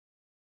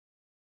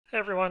Hey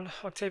everyone,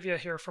 Octavia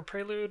here from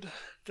Prelude.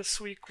 This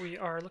week we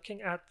are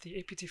looking at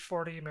the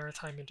APT40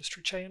 maritime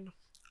industry chain.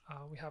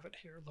 We have it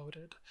here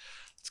loaded.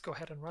 Let's go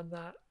ahead and run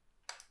that.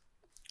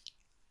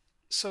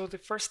 So the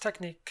first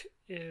technique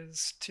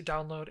is to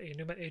download a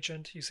Pneuma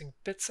agent using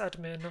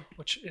bitsadmin,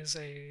 which is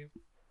a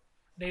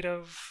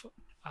native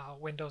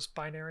Windows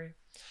binary.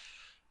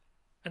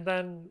 And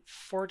then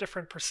 4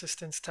 different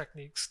persistence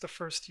techniques. The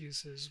first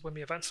uses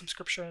WIMI event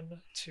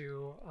subscription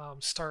to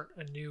start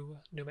a new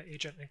Pneuma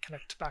agent and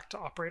connect back to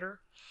operator.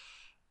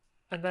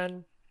 And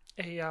then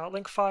a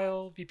link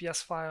file,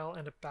 VBS file,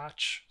 and a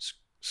batch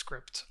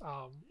script,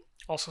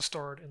 also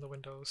stored in the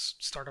Windows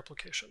startup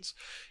locations.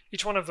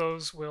 Each one of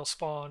those will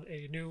spawn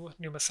a new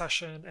Pneuma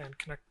session and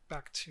connect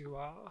back to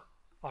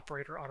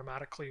operator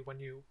automatically when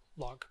you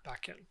log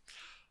back in.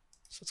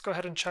 So let's go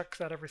ahead and check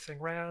that everything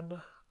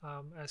ran.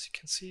 As you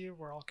can see,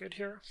 we're all good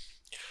here.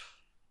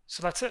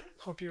 So that's it.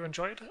 Hope you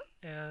enjoyed,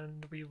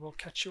 and we will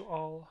catch you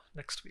all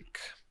next week.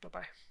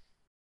 Bye-bye.